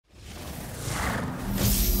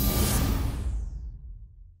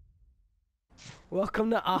Welcome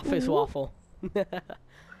to Office Waffle.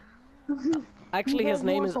 Actually, his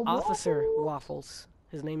name is Officer Waffles.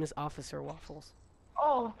 His name is Officer Waffles.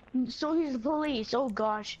 Oh, so he's the police. Oh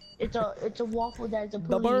gosh, it's a waffle that's a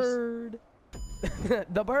police. The bird.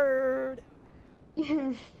 The bird.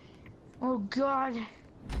 Oh god.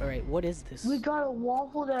 All right, what is this? We got a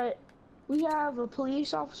waffle that we have a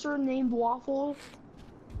police officer named Waffle.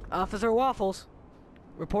 Officer Waffles,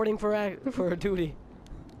 reporting for duty.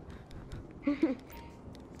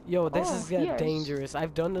 Yo, this is dangerous.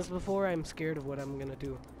 I've done this before. I'm scared of what I'm gonna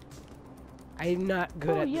do. I'm not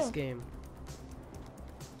good at this game.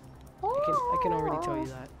 I can already tell you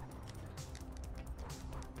that.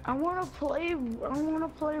 I wanna play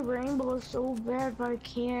Rainbow so bad, but I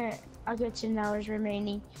can't. I got 10 hours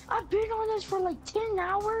remaining. I've been on this for like 10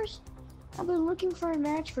 hours. I've been looking for a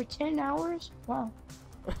match for 10 hours. Wow.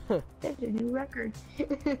 That's a new record.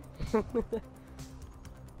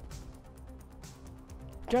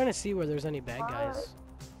 Trying to see where there's any bad guys.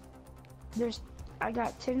 I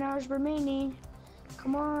got 10 hours remaining.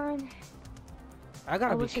 Come on. I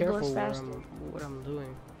gotta be careful what I'm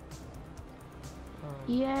doing.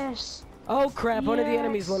 Yes. Oh crap! One of the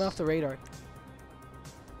enemies went off the radar.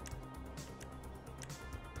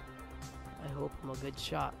 I hope I'm a good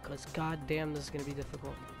shot, cause goddamn, this is gonna be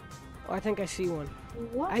difficult. Oh, I think I see one.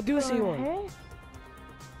 What? I do see one.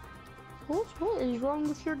 What is wrong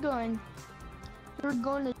with your gun? Your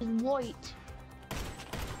gun is white.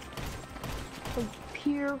 Like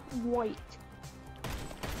pure white.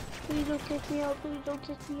 Please don't kick me out, please don't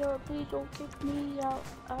kick me out, please don't kick me out,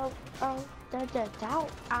 out,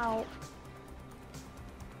 out.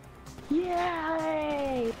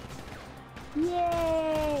 Yay!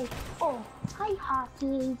 Yay! Oh, hi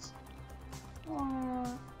Hopkins.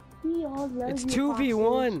 We all love It's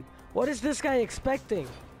 2v1. What is this guy expecting?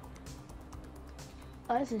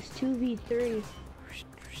 Us is 2v3.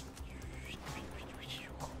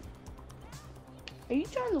 Are you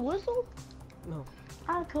trying to whistle? No.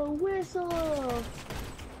 I can whistle.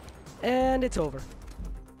 And it's over.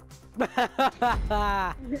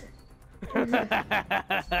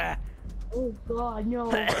 Oh God, no,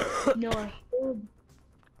 no.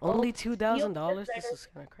 Only $2,000. This is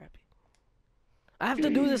kind of crappy. I have to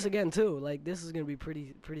do this again too. Like this is gonna be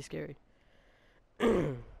pretty scary.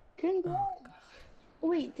 Congrats.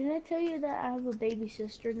 Wait, did I tell you that I have a baby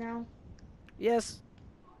sister now? Yes,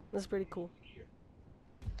 that's pretty cool.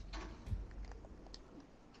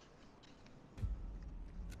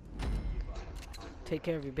 Take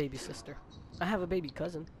care of your baby sister. I have a baby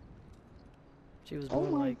cousin. She was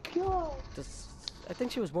born God. I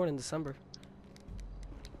think she was born in December.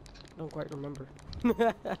 Don't quite remember.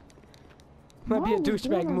 Might be a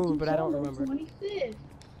douchebag move, but I don't remember. 25th.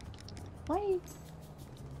 Why?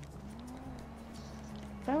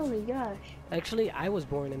 Oh my gosh. Actually, I was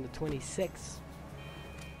born in the 26th.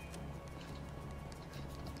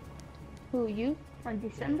 Who, you? On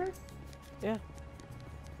December? Yeah.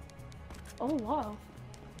 Oh wow.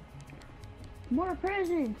 More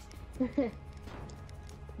presents.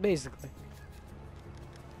 Basically.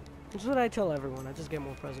 That's what I tell everyone. I just get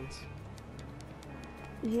more presents.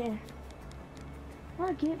 Yeah.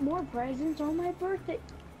 I get more presents on my birthday.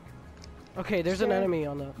 Okay, there's an enemy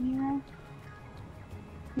on the...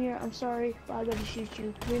 Yeah, I'm sorry, but I gotta shoot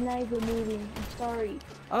you. You're not even moving. I'm sorry.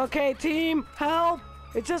 Okay, team, help!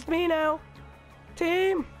 It's just me now.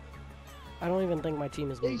 Team! I don't even think my team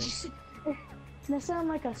is moving. That sounds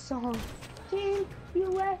like a song. Team, you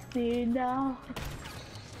left me now.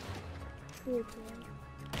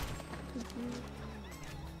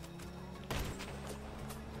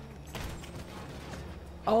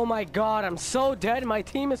 Oh my god, I'm so dead. My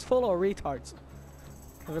team is full of retards.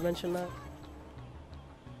 Have I mentioned that?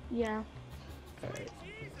 Yeah. Alright.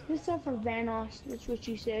 Except for Vannoss, that's what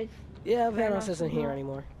you said. Yeah, Vannoss isn't here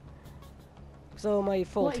anymore. So my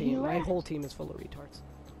full team, my left? whole team is full of retards.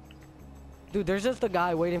 Dude, there's just a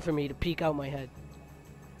guy waiting for me to peek out my head.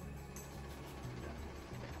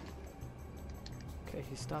 Okay,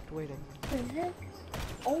 he stopped waiting. What the heck?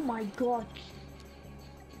 Oh my god.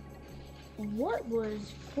 What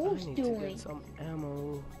was Force doing? I need to get some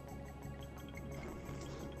ammo.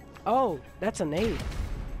 Oh, that's a nade.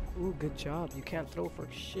 Ooh, good job. You can't throw for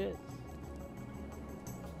shit.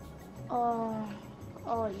 Oh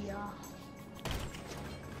yeah.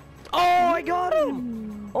 Oh, I got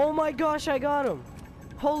him! Oh my gosh, I got him!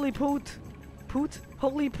 Holy poot!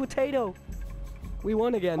 Holy potato! We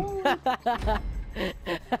won again.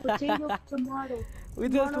 Potato, tomato. We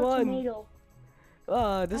just won. Tomato.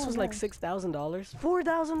 This was like $6,000.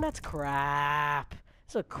 $4,000? That's crap.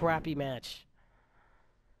 It's a crappy match.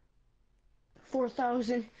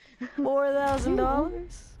 4,000.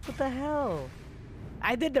 $4,000? What the hell?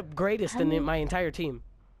 I did the greatest in my entire team.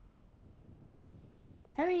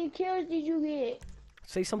 How many kills did you get?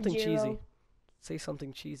 Say something 0. cheesy. Say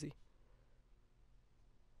something cheesy.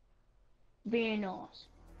 Vannoss.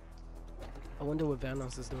 I wonder what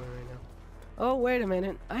Vannoss is doing right now. Oh, wait a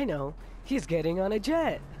minute. I know. He's getting on a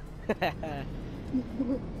jet.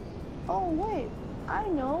 Oh wait, I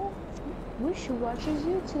know. We should watch his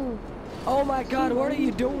YouTube. Oh my god, what are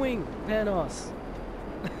you doing, Vannoss?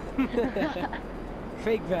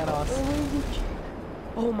 Fake Vannoss.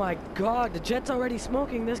 Oh my god, the jet's already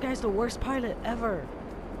smoking. This guy's the worst pilot ever.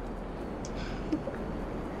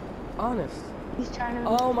 Honest. He's trying to.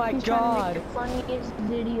 Oh my god. Trying to make the funniest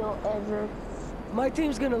video ever. My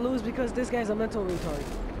team's gonna lose because this guy's a mental retard.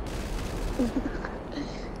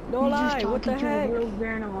 No lie, what the heck? You're talking to the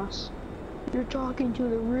real Vannoss. You're talking to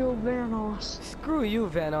the real Vannoss. Screw you,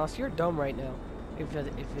 Vannoss. You're dumb right now. If it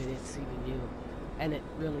is even you. And it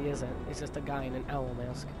really isn't. It's just a guy in an owl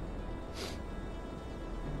mask.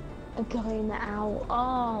 A guy in the owl.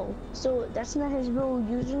 Oh, so that's not his real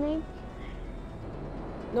username?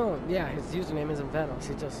 No, yeah, his username isn't Vannoss.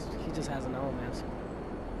 He just has an owl mask.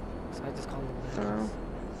 So I just call him Vannoss.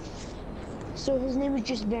 So his name is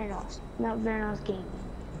just Vannoss, not Vannoss Game.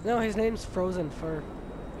 No, his name's Frozen Fur.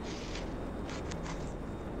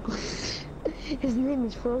 His name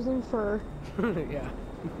is Frozen Fur. Yeah.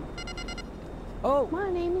 Oh! My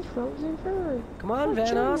name is Frozen Fur. Come on, What's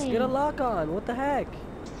your Vannoss, name? get a lock on. What the heck?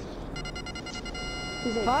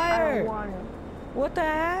 He's like, Fire! I don't want him. What the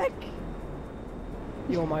heck?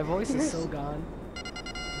 Yo, my voice is so gone.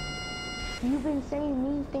 You've been saying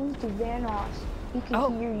mean things to Vannoss. He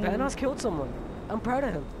can hear you. Vannoss killed someone. I'm proud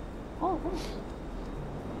of him. Oh,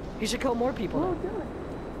 He should kill more people. well now. done.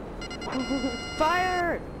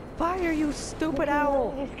 Fire! Fire, you stupid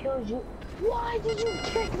owl! Just killed you. Why did you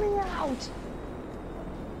kick me out?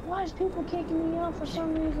 Why is people kicking me out for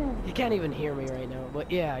some reason? He can't even hear me right now,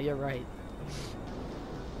 but yeah, you're right.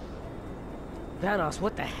 Vannoss,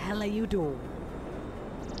 what the hell are you doing?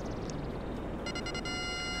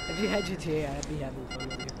 If you had GTA, I'd be having fun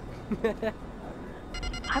with you.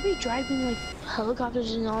 I'd be driving like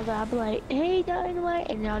helicopters and all that. I'd be like, hey, Dynamite,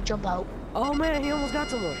 and then I'll jump out. Oh man, he almost got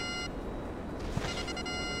someone.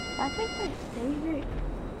 I think my favorite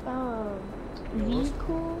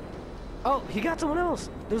vehicle. Oh, he got someone else.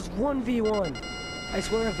 There's 1v1. I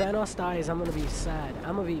swear if Vannoss dies, I'm gonna be sad.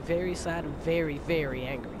 I'm gonna be very sad and very, very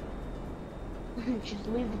angry. Just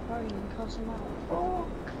leave the party and cuss him out. Oh.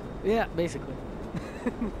 Yeah, basically.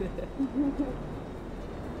 He's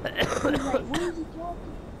like, what is he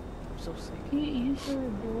talking? I'm so sick. You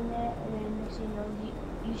started doing that, and then next thing you know,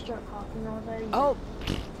 you start coughing all that. Oh,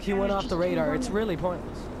 he went off the radar. It's really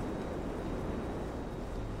pointless.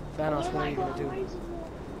 Vannoss, what are you gonna do?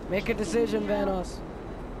 Make a decision, Vannoss.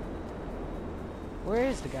 Where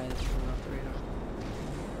is the guy that's running off the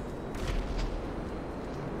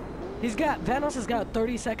radar? Vannoss has got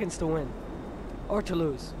 30 seconds to win. Or to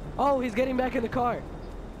lose. Oh, he's getting back in the car.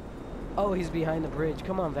 Oh, he's behind the bridge.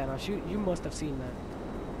 Come on, Vannoss. You must have seen that.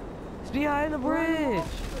 He's behind the bridge.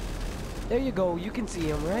 There you go. You can see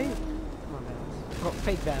him, right? Come on, Vannoss. Oh,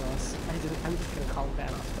 fake Vannoss. I'm just gonna call him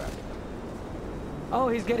Vannoss forever. Oh,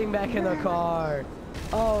 he's getting back in the car.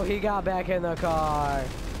 Oh, he got back in the car.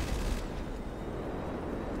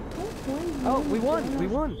 Oh, we won. We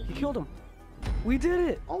won. He killed him. We did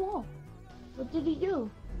it. Oh, wow. What did he do?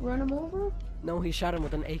 Run him over? No, he shot him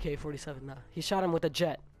with an AK-47. Nah, he shot him with a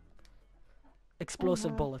jet.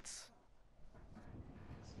 Explosive bullets.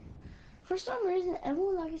 For some reason,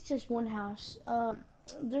 everyone likes this one house.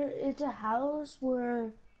 It's a house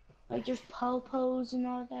where, like, there's po-pos and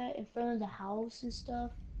all that in front of the house and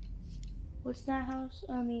stuff. What's that house?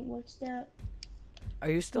 I mean, what's that? Are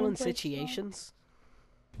you still in place situations?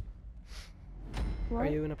 What? Are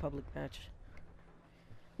you in a public match?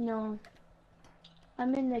 No.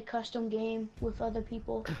 I'm in the custom game with other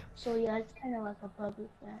people, so yeah, it's kind of like a public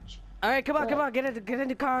match. All right, come on, come on, get in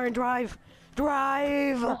the car and drive,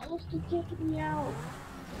 drive. The host could kick me out.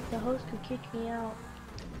 The host could kick me out.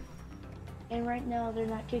 And right now they're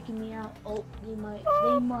not kicking me out. Oh, they might.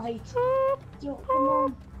 They might. Yo, come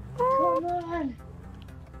on, come on.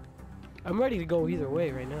 I'm ready to go either way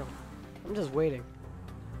right now. I'm just waiting.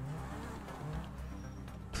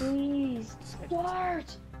 Please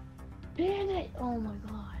start. Ban it. Oh my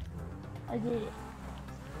god, I did it.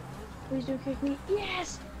 Please don't kick me.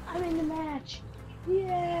 Yes, I'm in the match.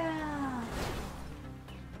 Yeah.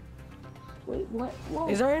 Wait, what? Whoa.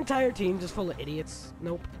 Is our entire team just full of idiots?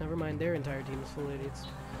 Nope, never mind. Their entire team is full of idiots.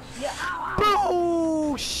 Yeah. Ow, ow.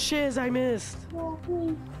 Oh, shiz, I missed. No,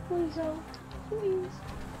 please, please don't. Please.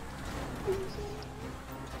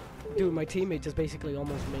 Dude, my teammate just basically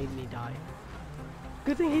almost made me die.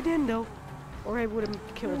 Good thing he didn't though, or I would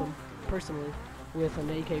have killed him personally with an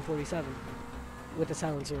AK-47 with a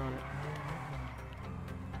silencer on it.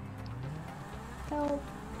 Help.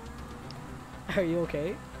 Are you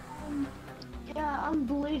okay? Yeah, I'm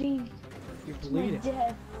bleeding. You're To my bleeding.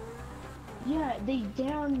 death. Yeah, they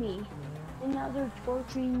downed me. And now they're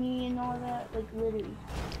torturing me and all that, like literally.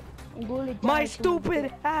 I'm going to die My to stupid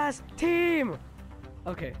death. ass team!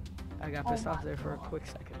 Okay, I got pissed Oh off my there for a God. quick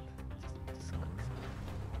second.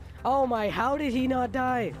 Oh my, how did he not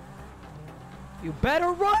die? You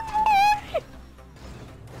better run!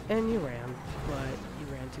 And you ran, but you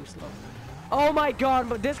ran too slow. Oh my god,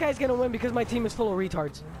 but this guy's gonna win because my team is full of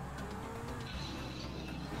retards.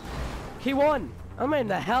 He won! I'm getting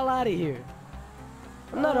the hell out of here.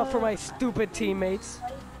 I'm not up for my stupid teammates.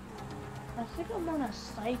 I think I'm on a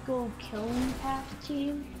psycho killing path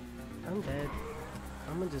team. I'm dead.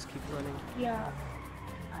 I'm gonna just keep running. Yeah.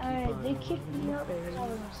 They kicked me up because I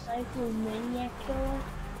was a psycho maniac killer.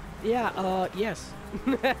 Yeah, yes.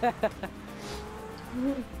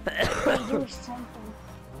 There was something.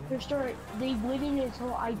 They waited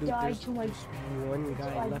until I Dude, died there's to my. one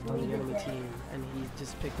guy I left on the bleeded enemy dead. team, and he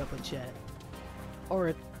just picked up a jet. Or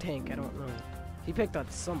a tank, I don't know. He picked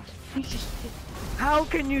up something. He just How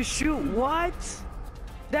can you shoot? What?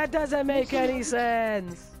 That doesn't make any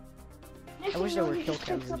sense. I wish there were kill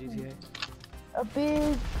cams in GTA. a big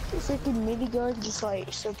freaking minigun, just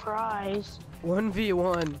like surprise.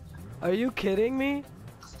 1v1. Are you kidding me?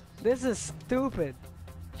 This is stupid.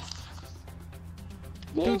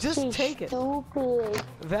 Dude, This just is take it. Stupid.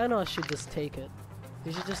 Vannoss should just take it.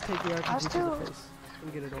 He should just take the RPG to still- the face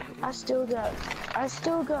and get it over with. I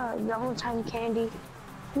still got Valentine candy.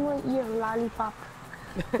 You want your lollipop?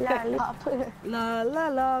 Lollipop. La la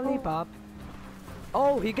lollipop.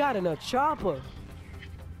 Oh, he got in a chopper.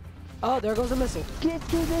 Oh, there goes the missile. Get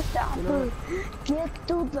to the chopper. Get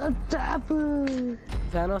to the chopper.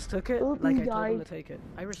 Vannoss took it Oop, like he I told him to died. take it.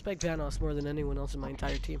 I respect Vannoss more than anyone else in my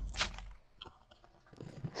entire team.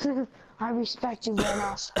 I respect you,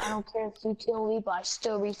 Vannoss. I don't care if you kill me, but I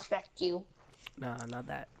still respect you. Nah, not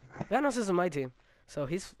that. Vannoss isn't my team, so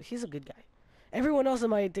he's a good guy. Everyone else in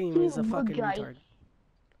my team He's is a a good fucking guy. retard.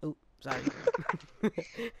 Oh, sorry.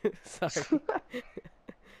 Sorry.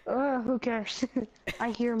 Who cares?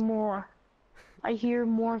 I hear more. I hear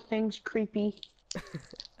more things creepy.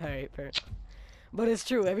 Alright, fair. But it's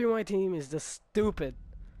true, everyone on my team is just stupid.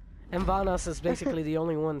 And Vannoss is basically the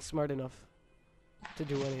only one smart enough to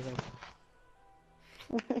do anything.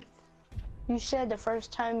 You said the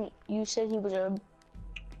first time you said he was a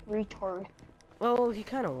retard. Well, he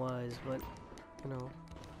kind of was, but, you know.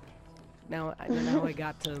 Now I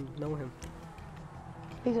got to know him.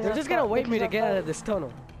 Because They're I just gonna thought- wait me to because I get out thought- of this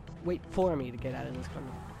tunnel. Wait for me to get out of this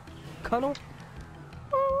tunnel. Tunnel?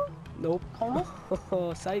 Nope. Huh?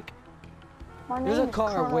 Psych. My There's a name is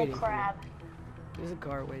car Colonel waiting for me. Crab. There's a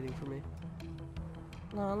car waiting for me.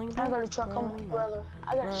 I gotta check on my brother.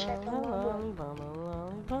 I gotta check on my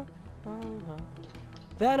brother.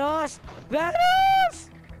 Vannoss! Vannoss!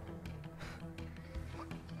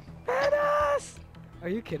 Vannoss! Are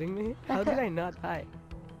you kidding me? How did I not die?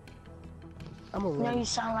 I'm a No, run. you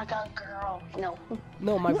sound like a girl. No.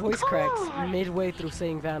 No, my voice cracks God. midway through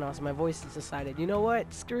saying Vannoss. My voice has decided, you know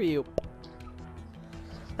what? Screw you.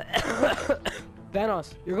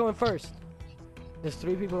 Vannoss, you're going first. There's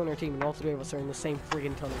 3 people on our team, and all 3 of us are in the same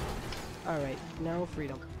friggin' tunnel. Alright, now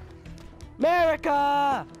freedom.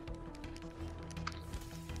 America!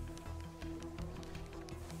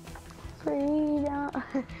 Freedom.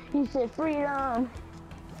 He said freedom.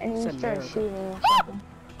 And he Said started America. shooting or something.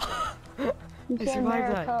 You I said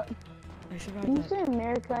survived that. America. I survived You that. said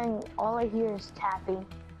America and all I hear is tapping.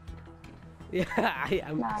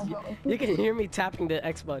 Yeah, Nah, you can hear me tapping the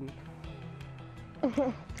X button.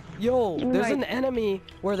 Yo, You're there's right. an enemy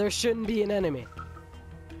where there shouldn't be an enemy.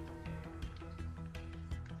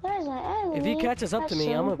 There's an enemy. If he catches up to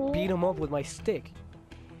me, I'm gonna That's beat him up with my stick.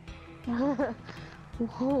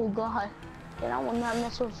 Oh god. Then I will not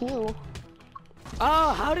mess with you.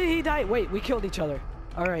 Oh, how did he die? Wait, we killed each other.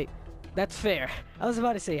 Alright, that's fair. I was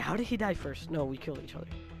about to say, how did he die first? No, we killed each other.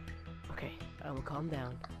 Okay, I'm gonna calm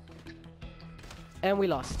down. And we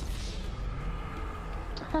lost.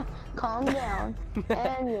 Calm down.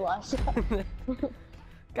 And you lost.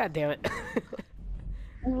 God damn it.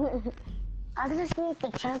 I'm gonna see if the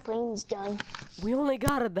trampoline's done. We only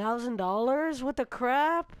got $1,000? What the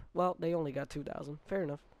crap? Well, they only got 2,000. Fair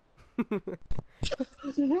enough.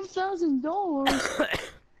 $1,000?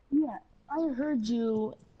 Yeah, I heard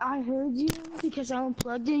you. I heard you because I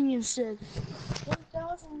unplugged it and you said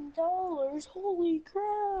 $1,000. Holy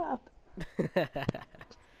crap! I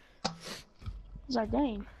was like,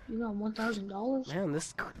 dang, you got $1,000? Man,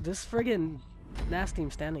 this friggin' last team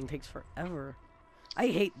standing takes forever. I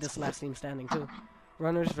hate this last team standing too.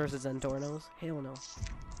 Runners versus Entornos. Hell no.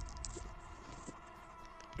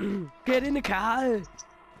 Get in the car!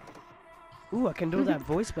 Ooh, I can do that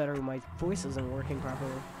voice better when my voice isn't working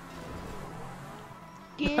properly.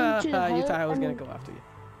 Get into You thought I was gonna go after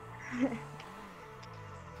you.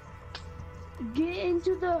 Get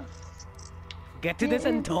into the... Get to this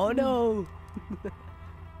Entorno!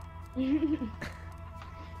 Get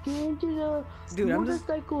into the Dude,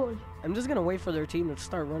 motorcycle. I'm just gonna wait for their team to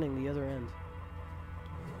start running the other end.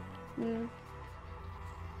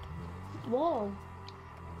 Whoa.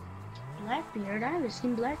 Blackbeard? I haven't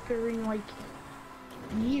seen Blackbeard in like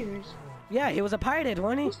years. Yeah, he was a pirate,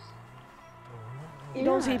 wasn't he? You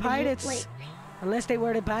don't see pirates like, unless they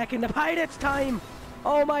were back in the pirates' time.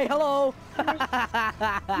 Oh my, hello!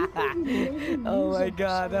 Oh my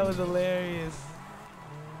god, that was hilarious.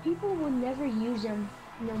 People would never use him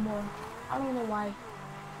no more. I don't know why.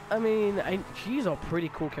 I mean, he's a pretty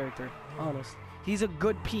cool character, honest. He's a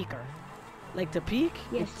good peeker. Like to peek,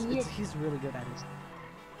 yes, he's really good at it.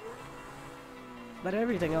 But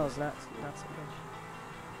everything else, not so much.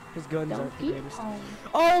 His guns aren't the greatest.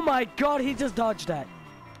 Oh my god, he just dodged that.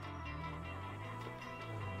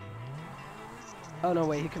 Oh no,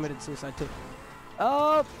 wait, he committed suicide too.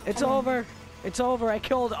 Oh, it's over. It's over. I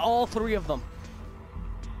killed all 3 of them.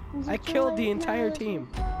 I killed the entire team.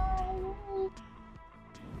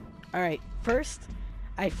 Alright, first,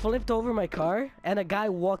 I flipped over my car, and a guy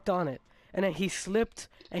walked on it. And then he slipped,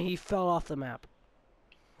 and he fell off the map.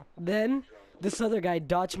 Then, this other guy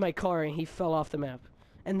dodged my car, and he fell off the map.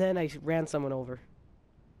 And then I ran someone over.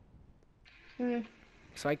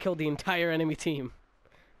 So I killed the entire enemy team.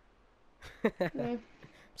 I'm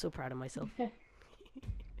so proud of myself.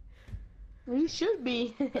 You should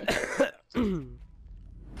be.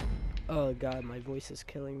 Oh god, my voice is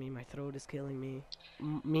killing me, my throat is killing me.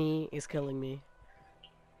 Me is killing me.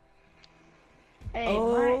 Hey,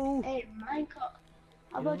 oh!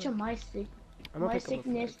 How about your my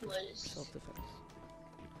sickness was... Self-defense.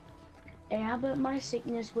 Hey, how about my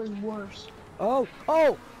sickness was worse? Oh!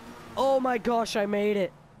 Oh! Oh my gosh, I made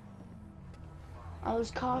it! I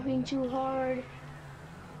was coughing too hard.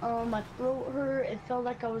 My throat hurt. It felt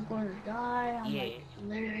like I was going to die. I'm like,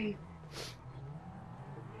 literally.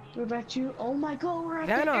 What about you? Oh my god, we're at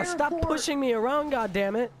the airport. Stop pushing me around,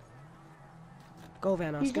 goddammit! Go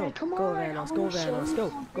Vannoss, go. Like, go Vannoss, go Vannoss,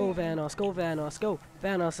 go. Go Vannoss, go Vannoss, go.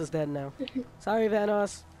 Vannoss is dead now. Sorry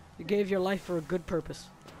Vannoss. You gave your life for a good purpose.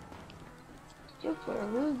 For a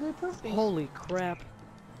really good purpose. Holy crap.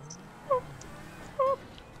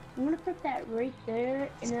 I'm gonna put that right there,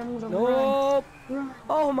 and then I'm gonna run.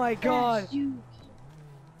 Oh my god!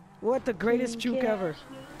 What the greatest juke ever!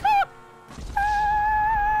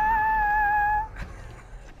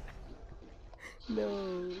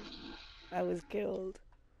 No, I was killed.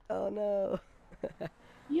 Oh no!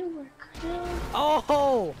 You were killed.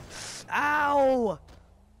 Oh! Ow!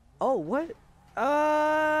 Oh what?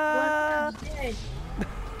 Blackbeard's dead.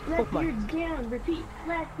 Blackbeard's down. Repeat.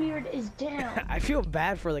 Blackbeard is down. I feel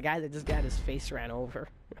bad for the guy that just got his face ran over.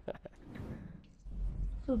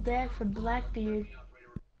 Feel bad for Blackbeard.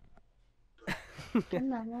 I'm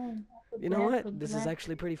not lying. You know what? This is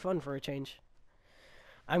actually pretty fun for a change.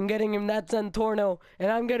 I'm getting him that Zentorno, and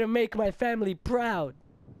I'm gonna make my family proud.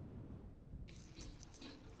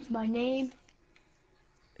 My name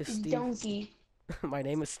is Steve. Donkey. My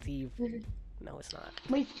name is Steve. No, it's not.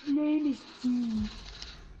 My name is Steve.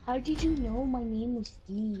 How did you know my name was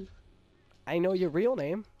Steve? I know your real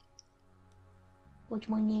name. What's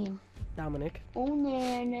my name? Dominic. Oh,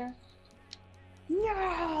 Nana.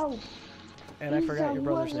 No! And I forgot your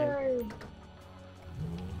brother's name.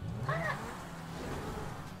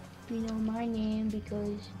 You know my name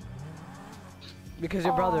because... Because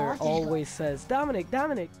your brother always says, Dominic,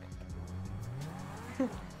 Dominic.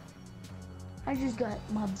 I just got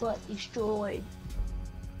my butt destroyed.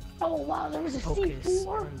 Oh wow, there was a Focus C4.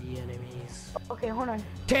 on the enemies. Okay, hold on.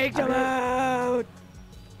 Take them out!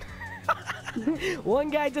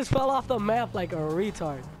 One guy just fell off the map like a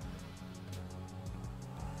retard.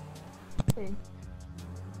 Okay.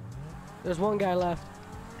 There's one guy left.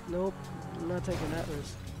 Nope, I'm not taking that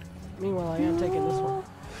risk. Meanwhile, I am taking this one.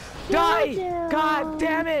 Die! God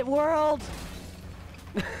damn it, world!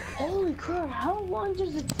 Holy crap, how long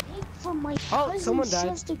does it take for my someone died.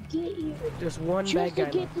 just to get here? There's one bad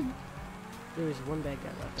guy left. There is one bad guy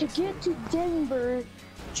left. To get to Denver,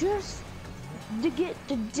 just to get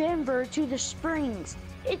to Denver to the Springs.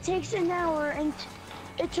 It takes an hour, and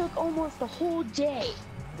it took almost the whole day.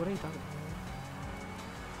 What are you talking about?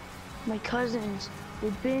 My cousins,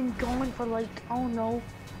 they've been going for like, I don't know,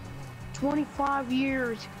 25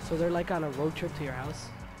 years. So they're like on a road trip to your house?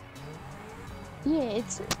 Yeah,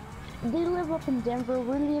 they live up in Denver.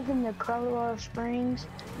 We live in the Colorado Springs.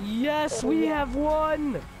 Yes, we have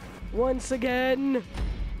won! Once again!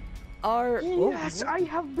 Yes, I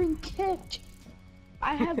have been kicked.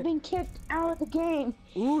 I have been kicked out of the game.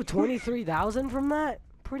 Ooh, 23,000 from that?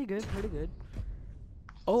 Pretty good, pretty good.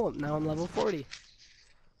 Oh, now I'm level 40.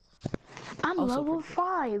 I'm Also level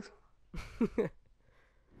 5.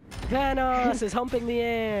 Vannoss is humping the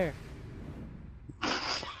air!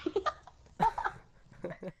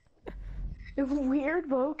 Weird,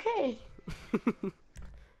 but okay.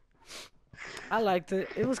 I liked it.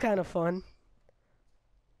 It was kind of fun.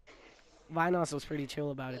 Vannoss was pretty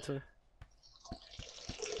chill about it too.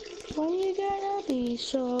 Why you gotta be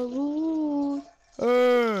so rude?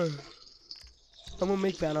 I'm gonna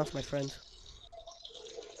make Vannoss my friend.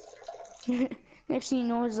 Next thing you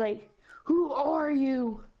know, it's like, who are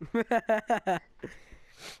you? That's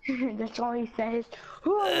all he says.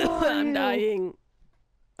 Who are you? I'm dying.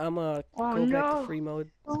 I'm go back to free mode.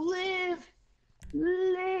 Live!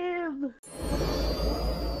 Live!